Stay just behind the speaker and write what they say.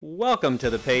Welcome to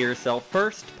the Pay Yourself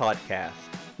First podcast.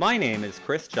 My name is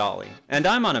Chris Jolly, and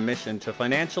I'm on a mission to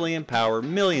financially empower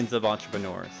millions of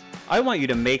entrepreneurs. I want you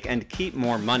to make and keep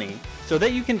more money so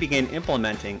that you can begin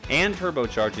implementing and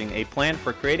turbocharging a plan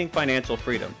for creating financial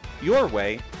freedom your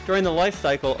way during the life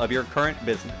cycle of your current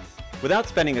business without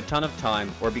spending a ton of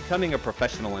time or becoming a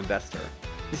professional investor.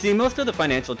 You see, most of the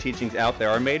financial teachings out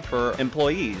there are made for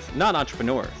employees, not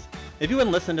entrepreneurs. If you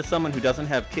wouldn't listen to someone who doesn't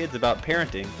have kids about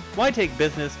parenting, why take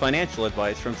business financial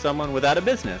advice from someone without a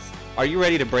business? Are you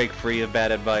ready to break free of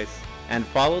bad advice and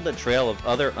follow the trail of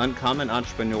other uncommon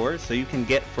entrepreneurs so you can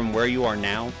get from where you are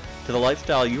now to the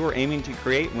lifestyle you were aiming to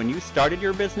create when you started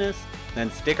your business?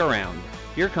 Then stick around.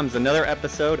 Here comes another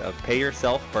episode of Pay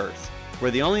Yourself First,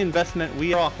 where the only investment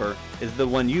we offer is the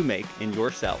one you make in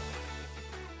yourself.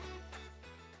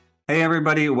 Hey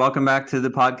everybody, welcome back to the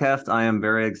podcast. I am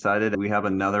very excited. We have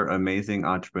another amazing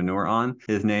entrepreneur on.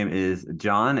 His name is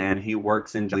John, and he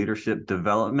works in leadership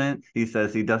development. He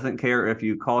says he doesn't care if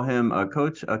you call him a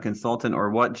coach, a consultant, or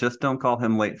what, just don't call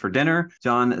him late for dinner.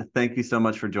 John, thank you so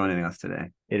much for joining us today.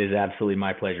 It is absolutely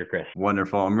my pleasure, Chris.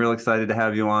 Wonderful. I'm real excited to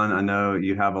have you on. I know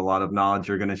you have a lot of knowledge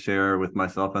you're going to share with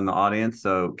myself and the audience,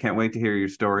 so can't wait to hear your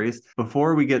stories.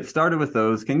 Before we get started with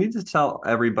those, can you just tell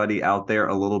everybody out there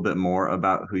a little bit more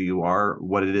about who you are,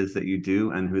 what it is that you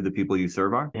do, and who the people you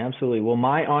serve are? Absolutely. Well,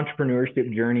 my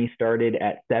entrepreneurship journey started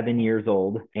at 7 years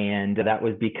old, and that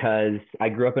was because I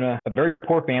grew up in a very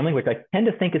poor family, which I tend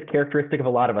to think is characteristic of a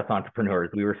lot of us entrepreneurs.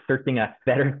 We were searching a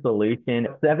better solution.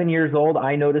 At 7 years old,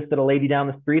 I noticed that a lady down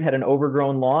the street had an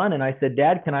overgrown lawn, and I said,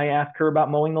 "Dad, can I ask her about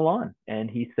mowing the lawn?" And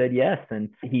he said yes. And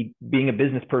he, being a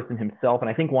business person himself, and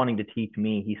I think wanting to teach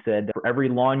me, he said, "For every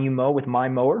lawn you mow with my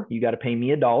mower, you got to pay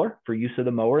me $1 for use of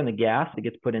the mower and the gas that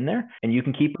gets put in there, and you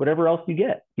can keep whatever else you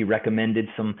get." He recommended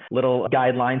some little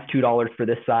guidelines, $2 for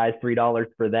this size, $3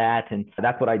 for that. And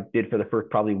that's what I did for the first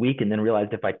probably week, and then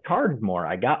realized if I charged more,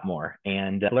 I got more,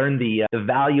 and learned the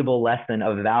valuable lesson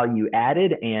of value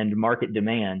added and market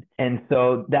demand. And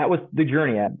so that was the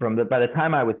journey. By the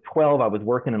time I was 12, I was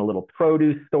working in a little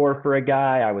produce store for a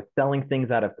guy. I was selling things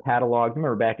out of catalogs. I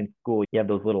remember back in school, you have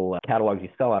those little catalogs you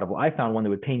sell out of. Well, I found one that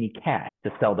would pay me cash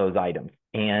to sell those items.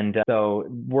 And so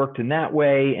worked in that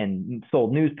way and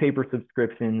sold newspaper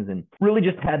subscriptions and really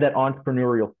just had that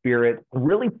entrepreneurial spirit.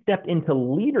 Really stepped into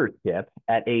leadership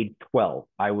at age 12.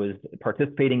 I was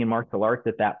participating in martial arts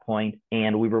at that point,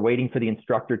 and we were waiting for the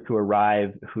instructor to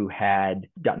arrive who had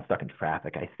gotten stuck in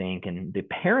traffic, I think. And the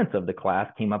parents of the class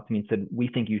came up to me and said, "We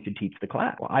think you should teach the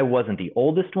class." Well, I wasn't the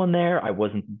oldest one there. I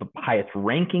wasn't the highest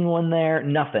ranking one there,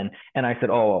 nothing. And I said,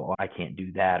 "Oh, I can't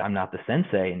do that. I'm not the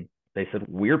sensei." And they said,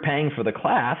 "We're paying for the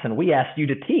class and we asked you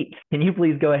to teach. Can you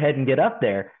please go ahead and get up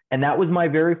there?" And that was my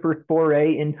very first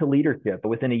foray into leadership.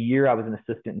 Within a year, I was an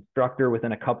assistant instructor.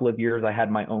 Within a couple of years, I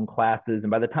had my own classes. And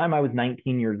by the time I was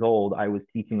 19 years old, I was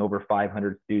teaching over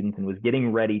 500 students and was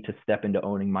getting ready to step into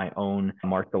owning my own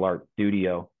martial arts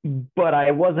studio. But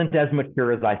I wasn't as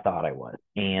mature as I thought I was.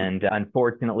 And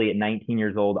unfortunately, at 19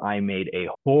 years old, I made a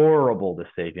horrible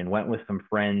decision, went with some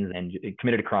friends and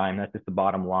committed a crime. That's just the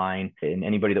bottom line. And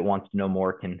anybody that wants to know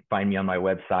more can find me on my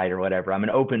website or whatever. I'm an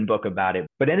open book about it,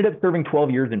 but ended up serving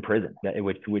 12 years in prison,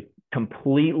 which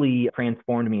completely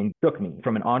transformed me and shook me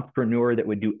from an entrepreneur that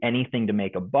would do anything to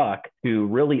make a buck to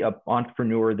really an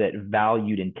entrepreneur that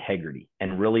valued integrity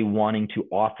and really wanting to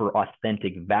offer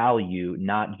authentic value,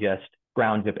 not just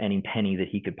scrounge up any penny that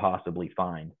he could possibly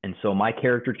find. And so my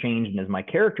character changed. And as my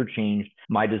character changed,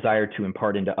 my desire to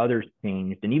impart into others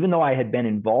changed. And even though I had been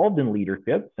involved in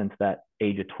leadership since that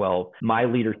age of 12, my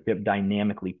leadership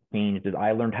dynamically changed as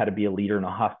I learned how to be a leader in a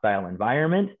hostile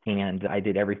environment. And I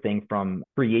did everything from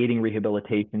creating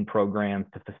rehabilitation programs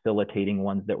to facilitating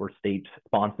ones that were state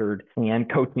sponsored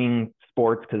and coaching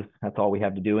sports, because that's all we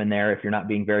have to do in there if you're not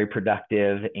being very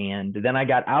productive. And then I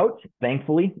got out.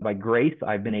 Thankfully, by grace,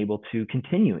 I've been able to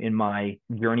continue in my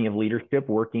journey of leadership,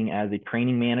 working as a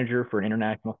training manager for an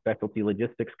international specialty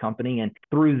logistics company. And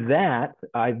through that,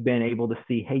 I've been able to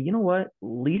see, hey, you know what?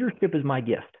 Leadership is my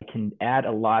gift. I can add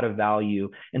a lot of value.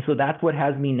 And so that's what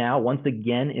has me now, once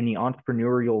again, in the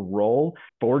entrepreneurial role,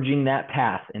 forging that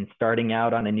path and starting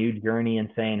out on a new journey and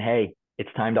saying, hey, it's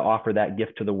time to offer that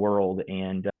gift to the world,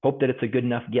 and hope that it's a good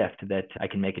enough gift that I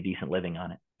can make a decent living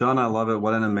on it. John, I love it.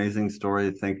 What an amazing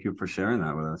story. Thank you for sharing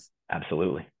that with us.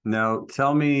 Absolutely. Now,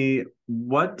 tell me,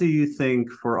 what do you think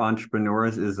for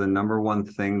entrepreneurs is the number one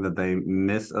thing that they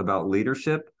miss about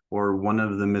leadership? or one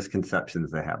of the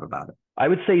misconceptions they have about it? I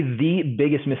would say the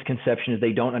biggest misconception is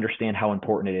they don't understand how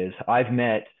important it is. I've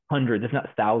met hundreds, if not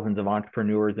thousands, of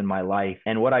entrepreneurs in my life.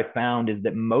 And what I found is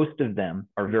that most of them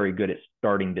are very good at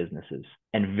starting businesses,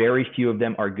 and very few of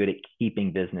them are good at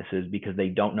keeping businesses because they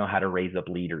don't know how to raise up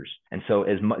leaders. And so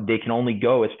they can only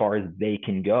go as far as they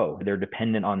can go. They're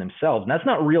dependent on themselves. And that's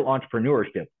not real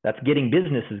entrepreneurship. That's getting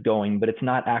businesses going, but it's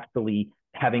not actually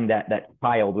having that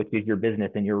child, which is your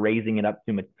business, and you're raising it up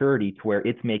to maturity to where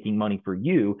it's making money for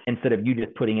you instead of you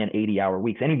just putting in 80-hour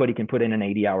weeks. Anybody can put in an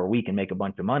 80-hour week and make a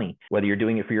bunch of money, whether you're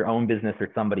doing it for your own business or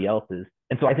somebody else's.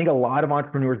 And so I think a lot of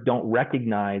entrepreneurs don't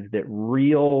recognize that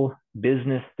real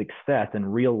business success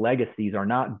and real legacies are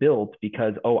not built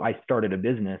because, oh, I started a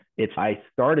business. It's I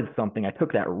started something, I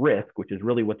took that risk, which is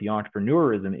really what the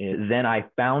entrepreneurism is. Then I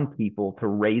found people to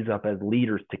raise up as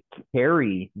leaders to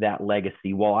carry that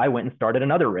legacy while I went and started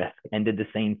another risk and did the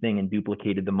same thing and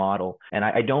duplicated the model. And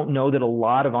I don't know that a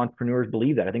lot of entrepreneurs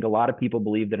believe that. I think a lot of people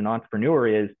believe that an entrepreneur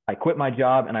is, I quit my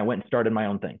job and I went and started my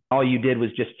own thing. All you did was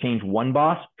just change one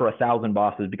boss for 1,000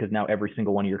 bosses because now every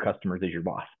single one of your customers is your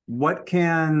boss. What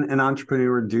can an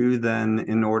entrepreneur do then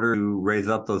in order to raise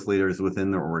up those leaders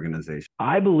within their organization?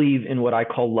 I believe in what I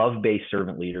call love-based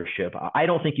servant leadership. I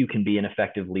don't think you can be an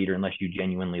effective leader unless you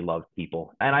genuinely love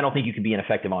people. And I don't think you can be an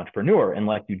effective entrepreneur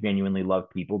unless you genuinely love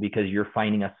people, because you're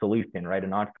finding a solution, right?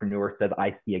 An entrepreneur says,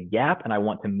 I see a gap and I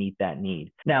want to meet that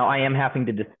need. Now, I am having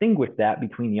to distinguish that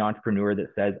between the entrepreneur that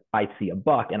says, I see a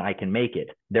buck and I can make it.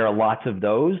 There are lots of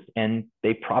those, and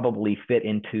they probably fit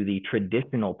into the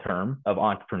traditional term of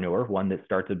entrepreneur, one that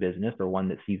starts a business or one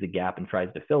that sees a gap and tries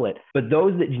to fill it. But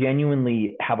those that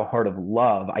genuinely have a heart of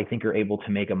love, I think, are able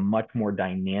to make a much more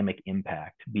dynamic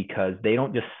impact, because they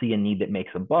don't just see a need that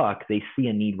makes a buck. They see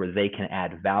a need where they can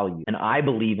add value. And I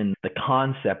believe in the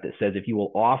concept that says, if you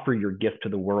will offer your gift to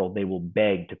the world, they will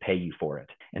beg to pay you for it.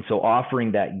 And so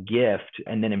offering that gift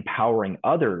and then empowering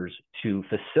others to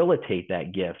facilitate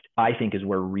that gift, I think, is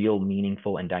where real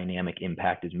meaningful and dynamic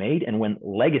impact is made, and when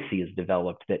legacy is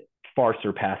developed that far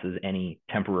surpasses any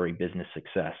temporary business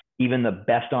success. Even the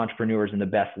best entrepreneurs and the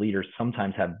best leaders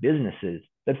sometimes have businesses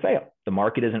that fail. The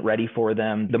market isn't ready for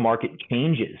them. The market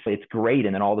changes. It's great.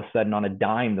 And then all of a sudden on a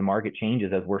dime, the market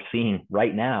changes, as we're seeing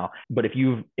right now. But if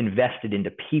you've invested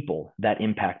into people, that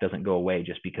impact doesn't go away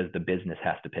just because the business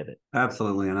has to pivot.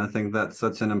 Absolutely. And I think that's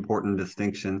such an important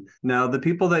distinction. Now, the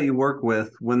people that you work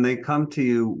with, when they come to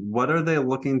you, what are they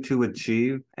looking to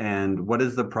achieve? And what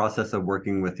is the process of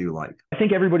working with you like? I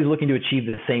think everybody's looking to achieve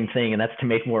the same thing, and that's to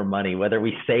make more money. Whether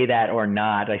we say that or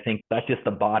not, I think that's just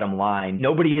the bottom line.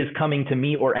 Nobody is coming to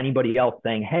me or anybody else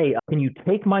saying, hey, can you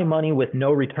take my money with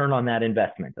no return on that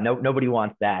investment? Nobody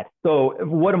wants that. So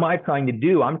what am I trying to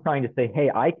do? I'm trying to say, hey,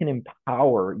 I can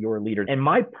empower your leaders. And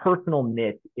my personal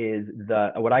niche is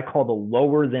what I call the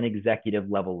lower than executive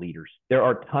level leaders. There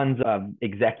are tons of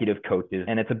executive coaches,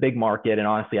 and it's a big market. And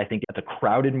honestly, I think it's a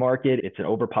crowded market. It's an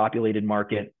overpopulated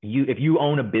market. If you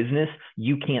own a business,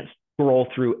 you can't scroll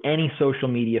through any social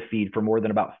media feed for more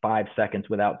than about 5 seconds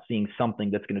without seeing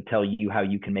something that's going to tell you how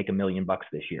you can make $1 million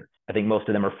this year. I think most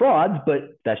of them are frauds,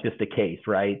 but that's just the case,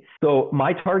 right? So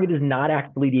my target is not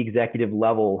actually the executive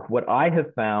level. What I have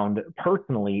found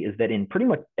personally is that in pretty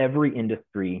much every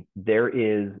industry, there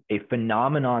is a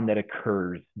phenomenon that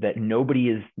occurs that nobody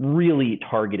is really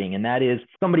targeting. And that is,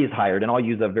 somebody is hired, and I'll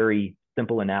use a very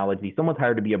simple analogy. Someone's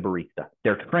hired to be a barista.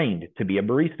 They're trained to be a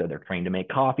barista. They're trained to make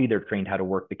coffee. They're trained how to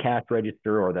work the cash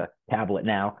register or the tablet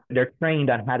now. They're trained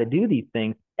on how to do these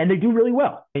things, and they do really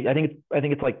well. I think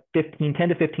it's like 10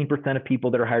 to 15% of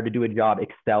people that are hired to do a job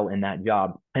excel in that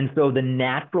job. And so the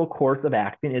natural course of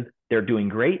action is, they're doing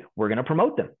great, we're going to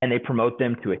promote them. And they promote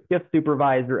them to a shift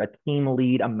supervisor, a team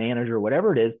lead, a manager,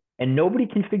 whatever it is. And nobody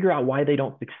can figure out why they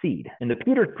don't succeed. And the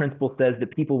Peters principle says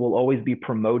that people will always be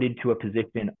promoted to a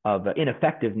position of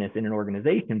ineffectiveness in an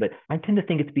organization. But I tend to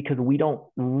think it's because we don't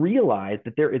realize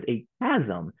that there is a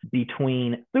chasm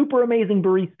between super amazing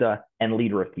barista and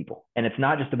leader of people. And it's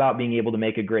not just about being able to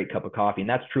make a great cup of coffee. And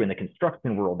that's true in the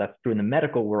construction world. That's true in the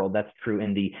medical world. That's true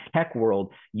in the tech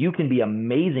world. You can be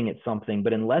amazing at something,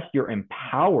 but unless you're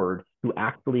empowered to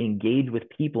actually engage with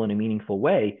people in a meaningful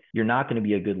way, you're not going to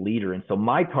be a good leader. And so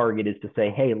my target is to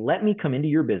say, hey, let me come into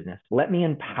your business. Let me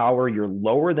empower your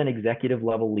lower than executive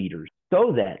level leaders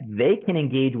so that they can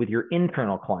engage with your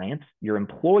internal clients, your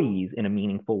employees, in a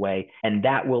meaningful way. And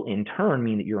that will in turn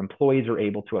mean that your employees are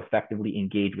able to effectively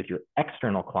engage with your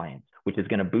external clients, which is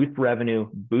going to boost revenue,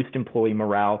 boost employee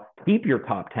morale, keep your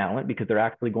top talent because they're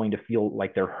actually going to feel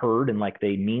like they're heard and like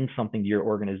they mean something to your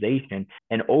organization.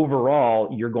 And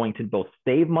overall, you're going to both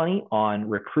save money on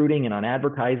recruiting and on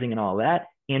advertising and all that,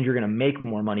 and you're going to make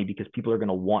more money because people are going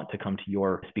to want to come to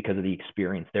yours because of the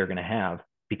experience they're going to have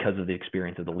because of the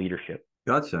experience of the leadership.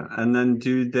 Gotcha. And then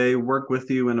do they work with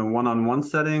you in a one-on-one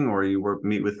setting, or you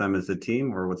meet with them as a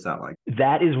team, or what's that like?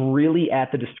 That is really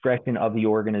at the discretion of the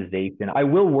organization. I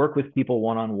will work with people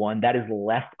one-on-one. That is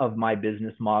less of my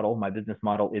business model. My business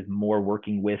model is more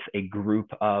working with a group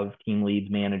of team leads,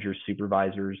 managers,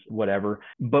 supervisors, whatever.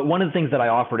 But one of the things that I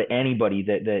offer to anybody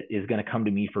that is going to come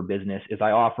to me for business is I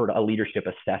offer a leadership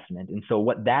assessment. And so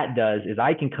what that does is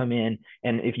I can come in,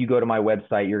 and if you go to my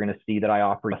website, you're going to see that I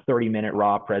offer a 30-minute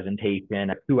raw presentation,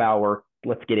 a 2-hour,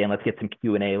 let's get some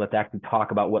Q&A. Let's actually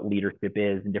talk about what leadership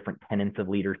is and different tenets of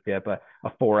leadership, a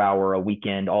 4-hour, a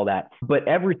weekend, all that. But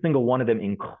every single one of them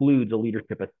includes a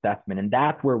leadership assessment. And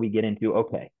that's where we get into,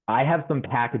 okay, I have some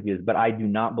packages, but I do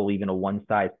not believe in a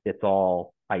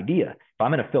one-size-fits-all idea. If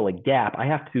I'm going to fill a gap, I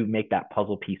have to make that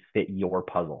puzzle piece fit your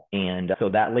puzzle. And so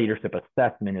that leadership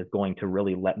assessment is going to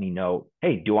really let me know,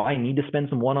 hey, do I need to spend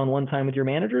some one-on-one time with your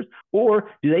managers? Or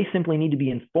do they simply need to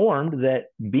be informed that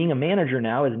being a manager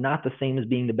now is not the same as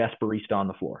being the best barista on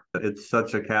the floor? It's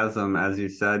such a chasm, as you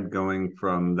said, going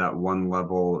from that one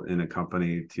level in a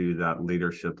company to that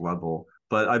leadership level.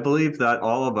 But I believe that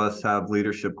all of us have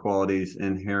leadership qualities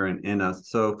inherent in us.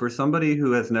 So for somebody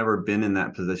who has never been in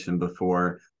that position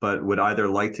before, but would either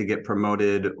like to get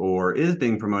promoted or is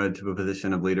being promoted to a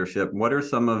position of leadership, what are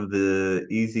some of the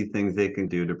easy things they can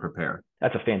do to prepare?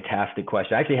 That's a fantastic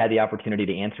question. I actually had the opportunity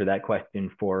to answer that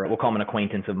question for, we'll call him an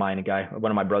acquaintance of mine, a guy,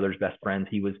 one of my brother's best friends.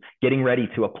 He was getting ready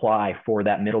to apply for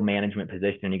that middle management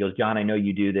position. He goes, John, I know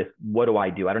you do this. What do? I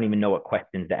don't even know what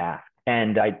questions to ask.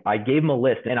 And I gave him a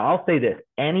list. And I'll say this,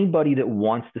 anybody that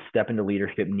wants to step into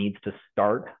leadership needs to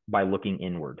start by looking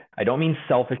inward. I don't mean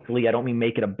selfishly. I don't mean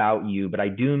make it about you, but I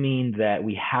do mean that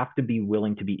we have to be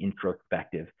willing to be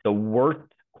introspective. The worst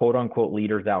quote unquote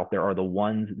leaders out there are the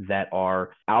ones that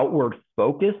are outward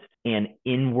focused and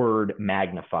inward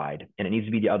magnified. And it needs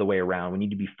to be the other way around. We need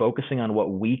to be focusing on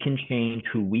what we can change,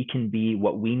 who we can be,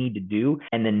 what we need to do,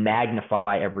 and then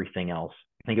magnify everything else.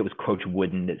 I think it was Coach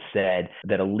Wooden that said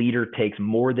that a leader takes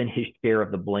more than his share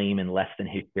of the blame and less than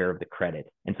his share of the credit.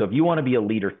 And so if you want to be a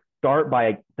leader, start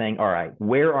by saying, all right,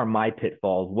 where are my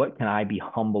pitfalls? What can I be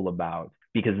humble about?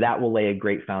 Because that will lay a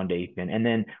great foundation. And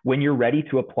then when you're ready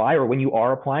to apply, or when you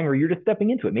are applying, or you're just stepping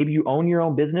into it, maybe you own your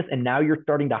own business and now you're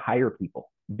starting to hire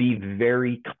people. Be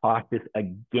very cautious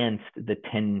against the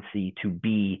tendency to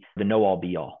be the know-all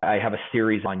be-all. I have a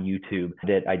series on YouTube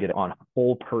that I did on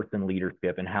whole person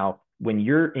leadership and how when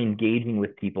you're engaging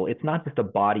with people, it's not just a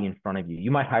body in front of you. You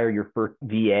might hire your first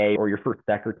VA or your first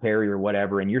secretary or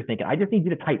whatever, and you're thinking, I just need you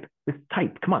to type. Just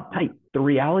type. Come on, type. The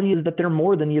reality is that they're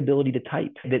more than the ability to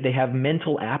type. That they have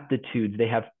mental aptitudes, they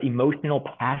have emotional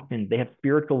passions, they have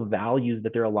spiritual values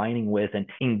that they're aligning with, and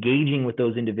engaging with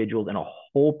those individuals in a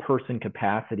whole person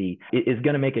capacity is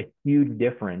going to make a huge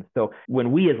difference. So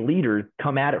when we as leaders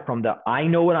come at it from the, I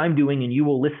know what I'm doing and you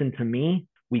will listen to me,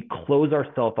 we close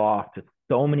ourselves off to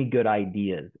so many good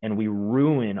ideas, and we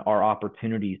ruin our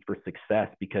opportunities for success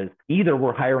because either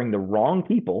we're hiring the wrong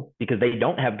people because they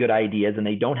don't have good ideas and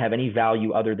they don't have any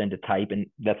value other than to type, and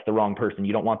that's the wrong person.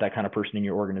 You don't want that kind of person in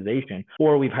your organization.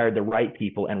 Or we've hired the right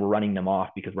people and we're running them off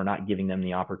because we're not giving them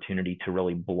the opportunity to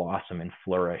really blossom and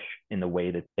flourish in the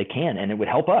way that they can. And it would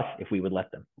help us if we would let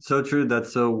them. So true.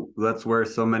 That's where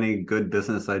so many good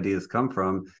business ideas come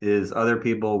from, is other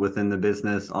people within the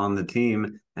business on the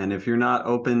team. And if you're not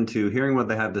open to hearing what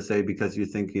they have to say because you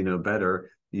think you know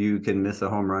better, you can miss a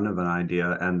home run of an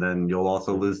idea, and then you'll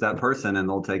also lose that person, and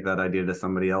they'll take that idea to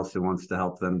somebody else who wants to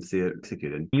help them see it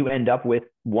executed. You end up with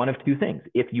one of two things.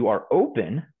 If you are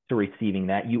open to receiving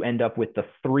that, you end up with the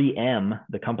 3M,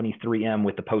 the company's 3M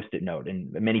with the Post-it note. And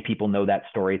many people know that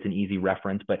story. It's an easy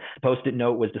reference, but Post-it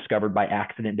note was discovered by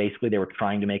accident. Basically, they were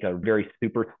trying to make a very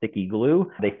super sticky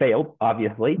glue. They failed,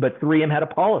 obviously, but 3M had a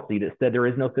policy that said there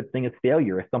is no such thing as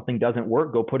failure. If something doesn't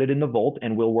work, go put it in the vault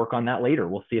and we'll work on that later.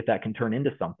 We'll see if that can turn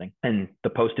into something. And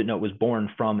the Post-it note was born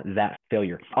from that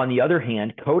failure. On the other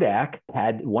hand, Kodak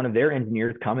had one of their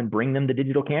engineers come and bring them the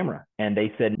digital camera. And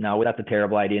they said, no, that's a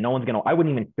terrible idea. No one's going to, I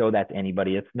wouldn't even show that to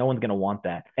anybody. No one's going to want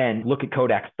that. And look at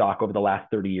Kodak stock over the last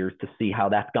 30 years to see how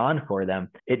that's gone for them.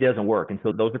 It doesn't work. And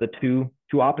so those are the two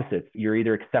opposites. You're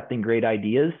either accepting great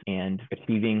ideas and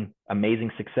achieving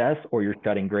amazing success, or you're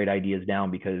shutting great ideas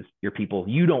down because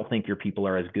you don't think your people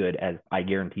are as good as I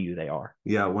guarantee you they are.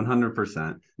 Yeah,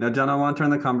 100%. Now, John, I want to turn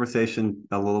the conversation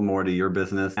a little more to your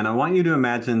business. And I want you to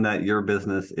imagine that your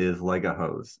business is like a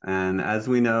hose. And as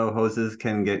we know, hoses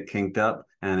can get kinked up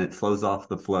and it slows off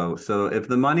the flow. So if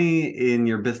the money in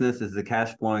your business is the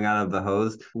cash flowing out of the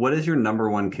hose, what is your number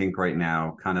one kink right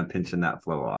now, kind of pinching that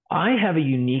flow off? I have a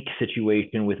unique situation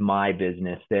situation with my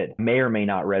business that may or may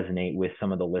not resonate with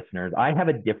some of the listeners. I have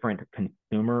a different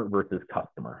consumer versus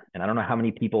customer. And I don't know how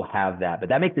many people have that, but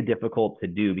that makes it difficult to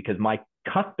do because my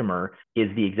customer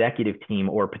is the executive team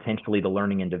or potentially the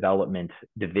learning and development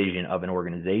division of an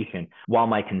organization, while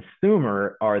my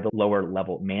consumer are the lower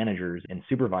level managers and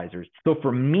supervisors. So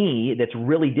for me, that's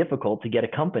really difficult to get a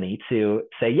company to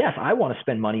say, yes, I want to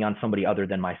spend money on somebody other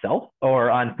than myself or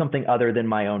on something other than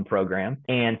my own program.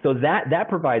 And so that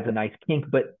provides a nice kink.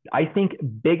 But I think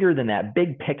bigger than that,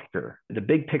 the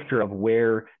big picture of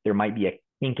where there might be a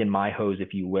kink in my hose,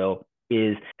 if you will,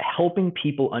 is helping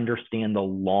people understand the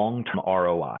long-term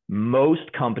ROI. Most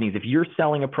companies, if you're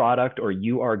selling a product or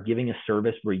you are giving a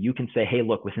service where you can say, hey,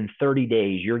 look, within 30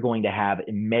 days, you're going to have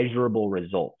measurable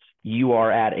results, you are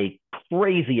at a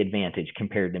crazy advantage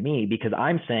compared to me because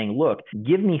I'm saying, look,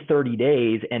 give me 30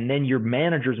 days and then your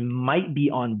managers might be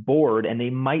on board and they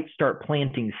might start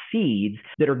planting seeds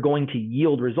that are going to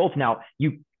yield results. Now,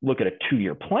 you look at a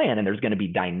 2-year plan and there's going to be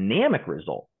dynamic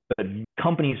results. But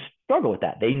companies struggle with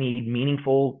that. They need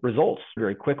meaningful results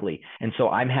very quickly. And so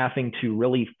I'm having to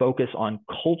really focus on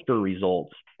culture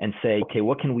results and say, okay,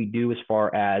 what can we do as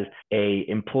far as a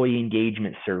employee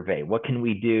engagement survey? What can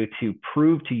we do to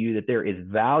prove to you that there is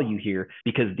value here?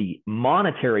 Because the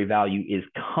monetary value is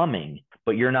coming,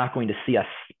 but you're not going to see a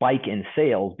spike in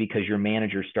sales because your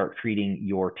managers start treating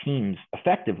your teams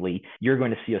effectively. You're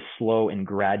going to see a slow and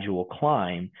gradual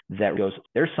climb that goes,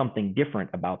 there's something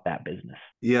different about that business.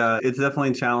 Yeah, it's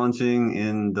definitely challenging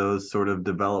in those sort of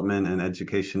development and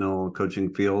educational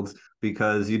coaching fields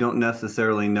because you don't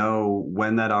necessarily know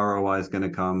when that ROI is going to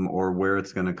come or where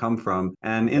it's going to come from.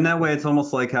 And in that way, it's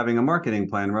almost like having a marketing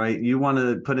plan, right? You want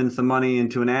to put in some money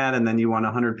into an ad and then you want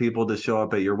 100 people to show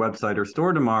up at your website or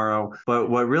store tomorrow. But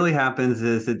what really happens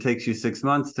is it takes you 6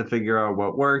 months to figure out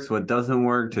what works, what doesn't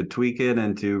work, to tweak it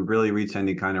and to really reach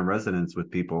any kind of resonance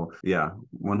with people. Yeah,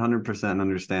 100%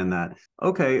 understand that.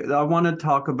 Okay, I want to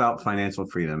talk about financial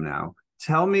freedom now.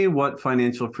 Tell me what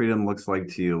financial freedom looks like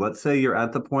to you. Let's say you're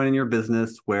at the point in your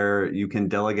business where you can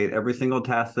delegate every single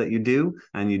task that you do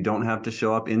and you don't have to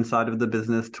show up inside of the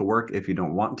business to work if you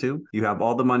don't want to. You have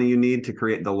all the money you need to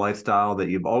create the lifestyle that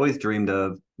you've always dreamed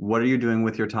of. What are you doing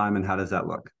with your time and how does that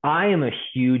look? I am a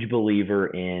huge believer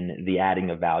in the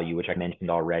adding of value, which I mentioned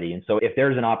already. And so if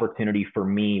there's an opportunity for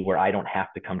me where I don't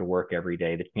have to come to work every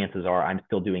day, the chances are I'm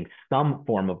still doing some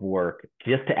form of work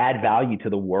just to add value to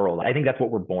the world. I think that's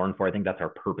what we're born for. I think that's our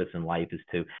purpose in life, is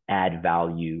to add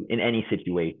value in any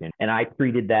situation. And I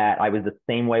treated that, I was the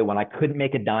same way when I couldn't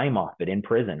make a dime off it in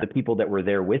prison. The people that were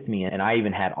there with me, and I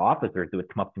even had officers that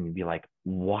would come up to me and be like,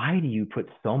 why do you put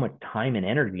so much time and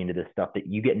energy into this stuff that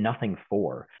you get nothing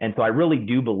for? And so I really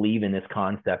do believe in this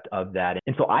concept of that.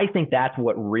 And so I think that's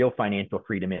what real financial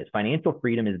freedom is. Financial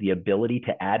freedom is the ability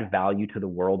to add value to the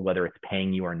world, whether it's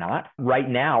paying you or not. Right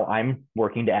now, I'm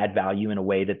working to add value in a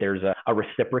way that there's a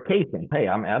reciprocation. Hey,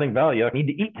 I'm adding value. I need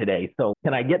to eat today. So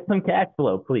can I get some cash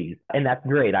flow, please? And that's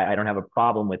great. I don't have a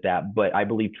problem with that. But I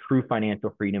believe true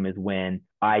financial freedom is when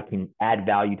I can add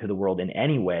value to the world in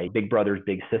any way, big brothers,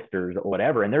 big sisters, or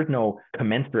whatever. And there's no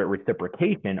commensurate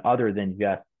reciprocation other than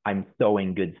just I'm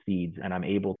sowing good seeds and I'm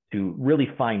able to really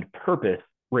find purpose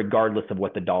regardless of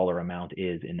what the dollar amount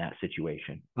is in that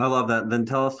situation. I love that. Then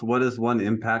tell us, what is one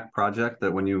impact project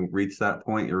that when you reach that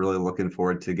point, you're really looking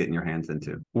forward to getting your hands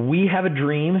into? We have a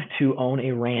dream to own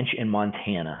a ranch in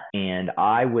Montana, and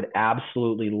I would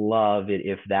absolutely love it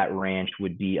if that ranch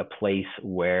would be a place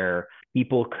where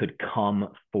people could come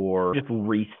for just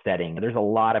resetting. There's a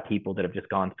lot of people that have just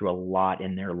gone through a lot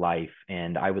in their life,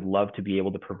 and I would love to be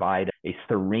able to provide a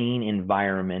serene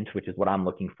environment, which is what I'm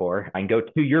looking for. I can go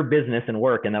to your business and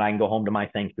work, and then I can go home to my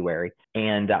sanctuary.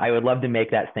 And I would love to make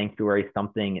that sanctuary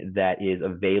something that is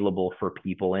available for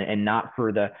people and not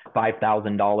for the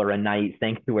 $5,000 a night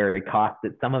sanctuary cost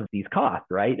that some of these cost,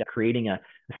 right? Creating a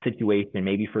situation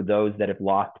maybe for those that have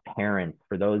lost parents,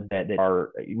 for those that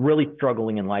are really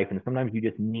struggling in life. And sometimes you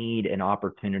just need an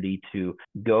opportunity to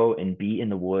go and be in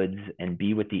the woods and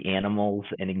be with the animals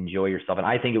and enjoy yourself. And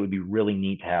I think it would be really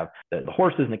neat to have the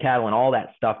horses and the cattle and all that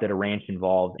stuff that a ranch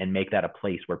involves and make that a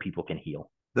place where people can heal.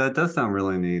 That does sound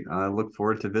really neat. I look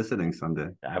forward to visiting someday.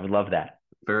 I would love that.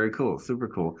 Very cool. Super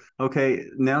cool. Okay.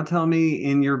 Now tell me,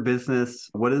 in your business,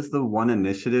 what is the one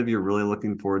initiative you're really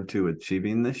looking forward to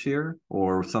achieving this year,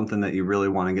 or something that you really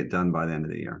want to get done by the end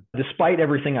of the year? Despite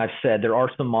everything I've said, there are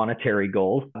some monetary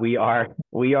goals. We are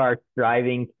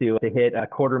striving to hit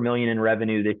 $250,000 in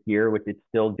revenue this year, which is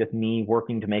still just me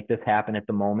working to make this happen at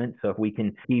the moment. So if we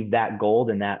can achieve that goal,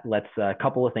 then that lets a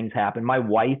couple of things happen. My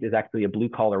wife is actually a blue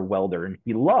collar welder, and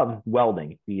she loves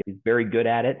welding. She is very good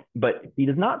at it, but she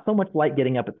does not so much like getting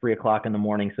getting up at 3 o'clock in the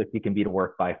morning so she can be to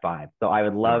work by 5. So I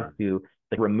would love to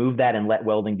remove that and let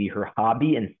welding be her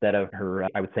hobby instead of her,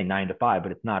 I would say 9 to 5,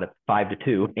 but it's not, it's 5 to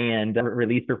 2, and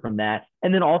release her from that.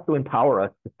 And then also empower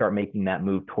us to start making that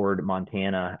move toward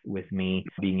Montana with me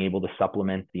being able to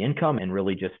supplement the income and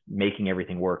really just making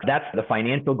everything work. That's the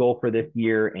financial goal for this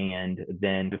year. And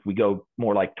then if we go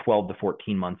more like 12 to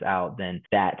 14 months out, then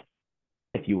that,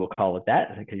 if you will call it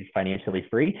that, because it's financially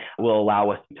free, will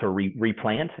allow us to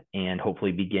replant and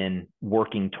hopefully begin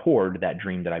working toward that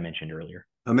dream that I mentioned earlier.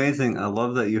 Amazing. I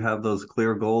love that you have those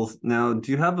clear goals. Now,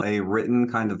 do you have a written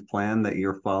kind of plan that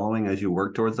you're following as you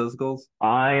work towards those goals?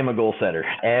 I am a goal setter.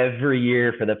 Every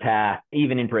year for the past,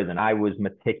 even in prison, I was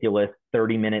meticulous.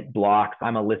 30-minute blocks.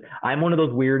 I'm one of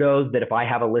those weirdos that if I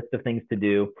have a list of things to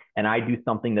do and I do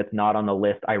something that's not on the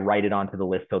list, I write it onto the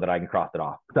list so that I can cross it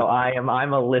off. So I'm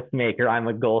a list maker. I'm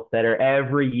a goal setter.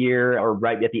 Every year, or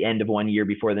right at the end of one year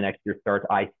before the next year starts,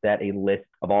 I set a list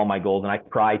of all my goals, and I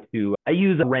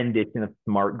use a rendition of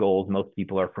SMART goals. Most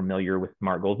people are familiar with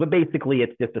SMART goals, but basically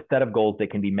it's just a set of goals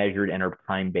that can be measured and are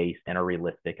time-based and are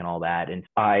realistic and all that. And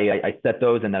I set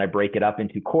those, and then I break it up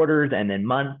into quarters and then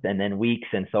months and then weeks.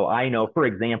 And so I know, for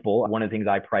example, one of the things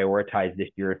I prioritized this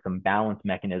year is some balance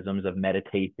mechanisms of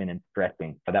meditation and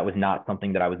stretching. That was not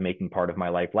something that I was making part of my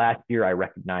life last year. I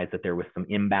recognized that there was some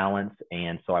imbalance,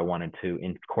 and so I wanted to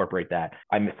incorporate that.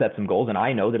 I set some goals, and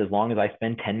I know that as long as I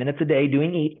spend 10 minutes a day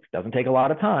doing each, doesn't take a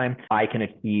lot of time, I can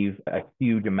achieve a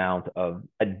huge amount of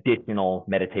additional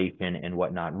meditation and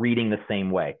whatnot. Reading the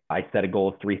same way. I set a goal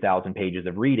of 3,000 pages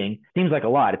of reading. Seems like a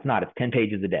lot. It's not. It's 10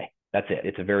 pages a day. That's it.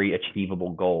 It's a very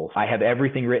achievable goal. I have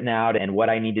everything written out and what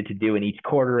I needed to do in each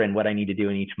quarter and what I need to do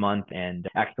in each month. And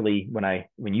actually,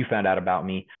 when you found out about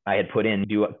me, I had put in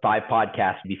do 5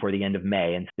 podcasts before the end of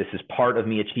May. And this is part of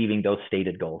me achieving those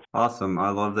stated goals. Awesome. I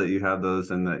love that you have those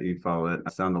and that you follow it. I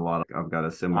sound a lot like I've got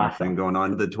a similar thing going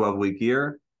on. The 12-week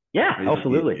year. Yeah,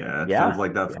 absolutely. Yeah, it sounds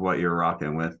like that's what you're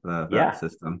rocking with, that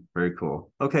system. Very cool.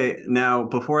 Okay, now,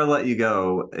 before I let you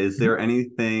go, is there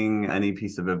anything, any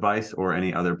piece of advice or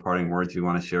any other parting words you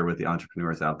want to share with the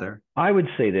entrepreneurs out there? I would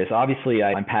say this. Obviously,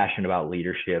 I'm passionate about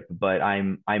leadership, but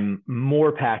I'm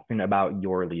more passionate about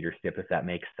your leadership, if that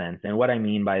makes sense. And what I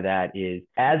mean by that is,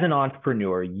 as an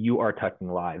entrepreneur, you are touching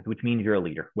lives, which means you're a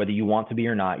leader. Whether you want to be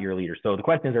or not, you're a leader. So the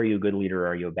question is, are you a good leader or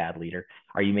are you a bad leader?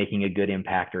 Are you making a good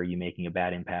impact or are you making a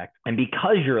bad impact? And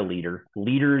because you're a leader,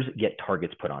 leaders get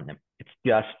targets put on them. It's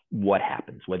just what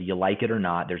happens. Whether you like it or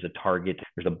not, there's a target,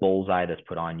 there's a bullseye that's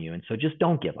put on you. And so just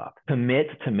don't give up. Commit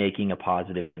to making a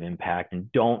positive impact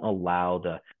and don't allow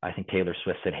I think Taylor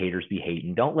Swift said, haters be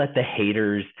hating. Don't let the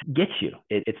haters get you.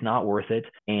 It's not worth it.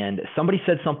 And somebody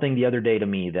said something the other day to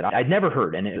me that I'd never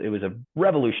heard, and it was a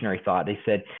revolutionary thought. They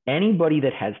said, anybody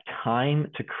that has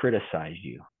time to criticize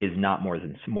you is not more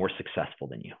successful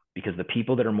than you, because the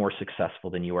people that are more successful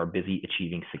than you are busy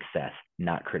achieving success,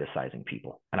 not criticizing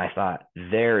people. And I thought,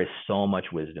 there is so much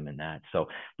wisdom in that. So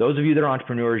those of you that are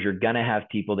entrepreneurs, you're going to have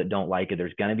people that don't like it.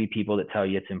 There's going to be people that tell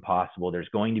you it's impossible. There's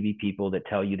going to be people that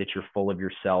tell you that you're full of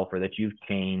yourself or that you've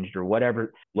changed or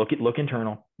whatever. Look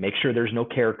internal, make sure there's no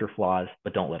character flaws,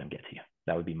 but don't let them get to you.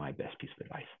 That would be my best piece of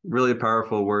advice. Really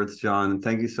powerful words, John.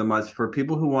 Thank you so much. For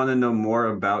people who want to know more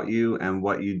about you and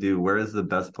what you do, where is the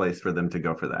best place for them to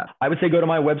go for that? I would say go to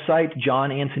my website,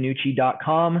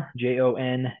 johnantonucci.com,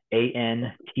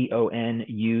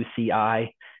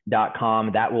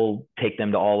 JONANTONUCI.com. That will take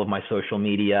them to all of my social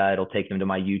media. It'll take them to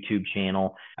my YouTube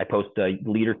channel. I post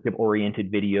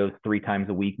leadership-oriented videos 3 times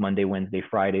a week, Monday, Wednesday,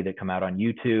 Friday, that come out on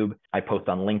YouTube. I post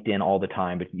on LinkedIn all the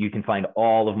time, but you can find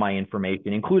all of my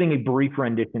information, including a brief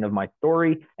rendition of my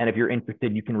story. And if you're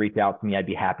interested, you can reach out to me. I'd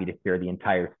be happy to share the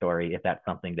entire story if that's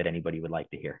something that anybody would like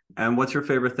to hear. And what's your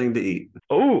favorite thing to eat?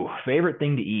 Oh, favorite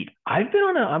thing to eat. I've been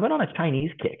on a Chinese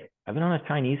kick. I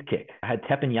had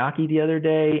teppanyaki the other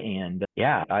day, and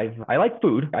I like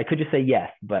food. I could just say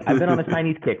yes, but I've been on a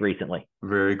Chinese kick recently.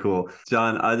 Very cool.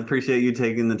 John, I appreciate you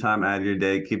taking the time out of your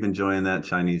day. Keep enjoying that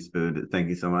Chinese food. Thank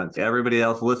you so much. Everybody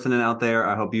else listening out there,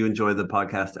 I hope you enjoy the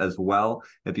podcast as well.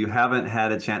 If you haven't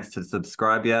had a chance to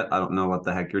subscribe yet, I don't know what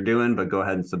the heck you're doing, but go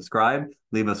ahead and subscribe.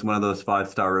 Leave us one of those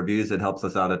 5-star reviews. It helps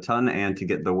us out a ton and to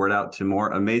get the word out to more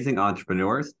amazing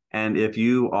entrepreneurs. And if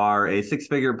you are a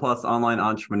 6-figure plus online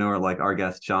entrepreneur like our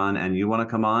guest, John, and you want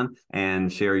to come on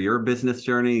and share your business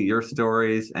journey, your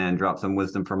stories, and drop some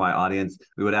wisdom for my audience,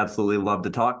 we would absolutely love to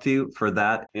talk to you. For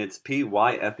that, it's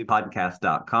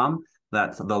pyfpodcast.com.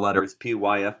 That's the letters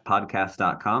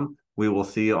pyfpodcast.com. We will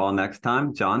see you all next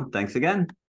time. John, thanks again.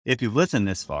 If you've listened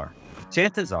this far,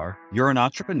 chances are you're an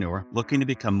entrepreneur looking to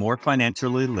become more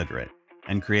financially literate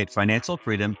and create financial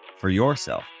freedom for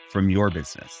yourself from your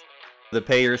business. The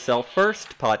Pay Yourself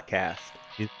First podcast.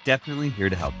 is definitely here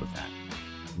to help with that.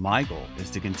 My goal is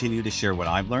to continue to share what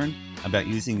I've learned about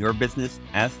using your business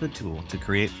as the tool to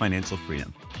create financial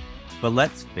freedom. But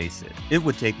let's face it, it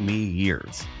would take me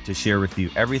years to share with you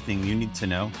everything you need to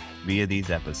know via these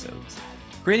episodes.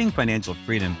 Creating financial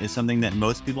freedom is something that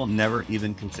most people never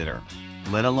even consider,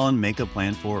 let alone make a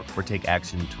plan for or take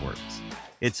action towards.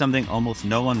 It's something almost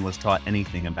no one was taught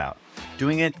anything about.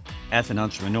 Doing it as an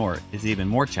entrepreneur is even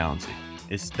more challenging,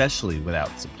 especially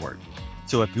without support.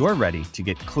 So if you're ready to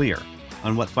get clear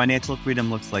on what financial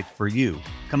freedom looks like for you,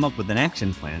 come up with an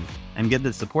action plan, and get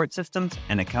the support systems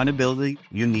and accountability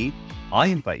you need, I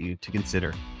invite you to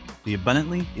consider the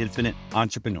Abundantly Infinite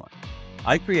Entrepreneur.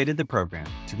 I created the program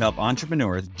to help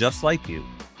entrepreneurs just like you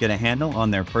get a handle on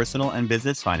their personal and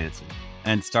business finances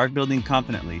and start building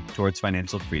confidently towards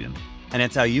financial freedom. And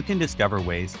it's how you can discover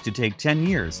ways to take 10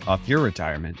 years off your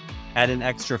retirement, add an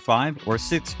extra 5 or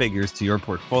 6 figures to your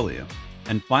portfolio,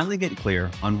 and finally get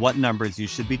clear on what numbers you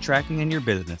should be tracking in your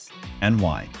business and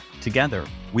why. Together,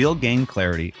 we'll gain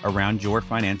clarity around your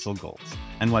financial goals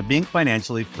and what being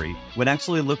financially free would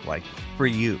actually look like for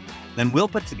you. Then we'll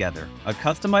put together a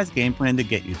customized game plan to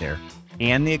get you there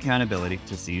and the accountability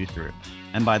to see you through.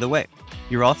 And by the way,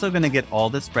 you're also going to get all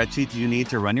the spreadsheets you need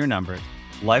to run your numbers,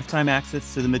 lifetime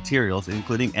access to the materials,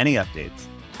 including any updates,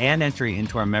 and entry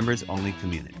into our members-only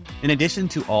community. In addition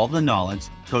to all the knowledge,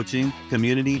 coaching,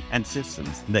 community, and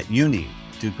systems that you need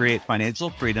to create financial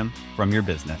freedom from your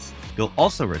business, you'll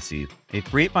also receive a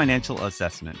free financial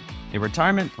assessment, a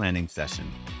retirement planning session,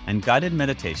 and guided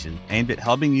meditation aimed at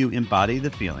helping you embody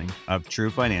the feeling of true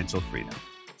financial freedom.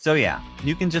 So yeah,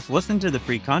 you can just listen to the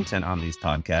free content on these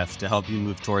podcasts to help you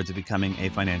move towards becoming a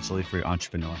financially free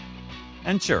entrepreneur.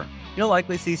 And sure, you'll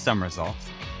likely see some results,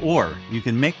 or you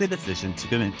can make the decision to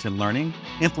commit to learning,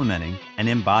 implementing, and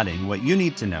embodying what you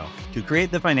need to know to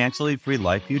create the financially free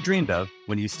life you dreamed of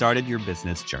when you started your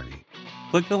business journey.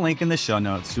 Click the link in the show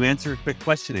notes to answer a quick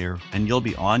questionnaire, and you'll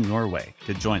be on your way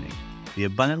to joining the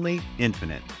Abundantly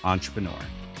Infinite Entrepreneur.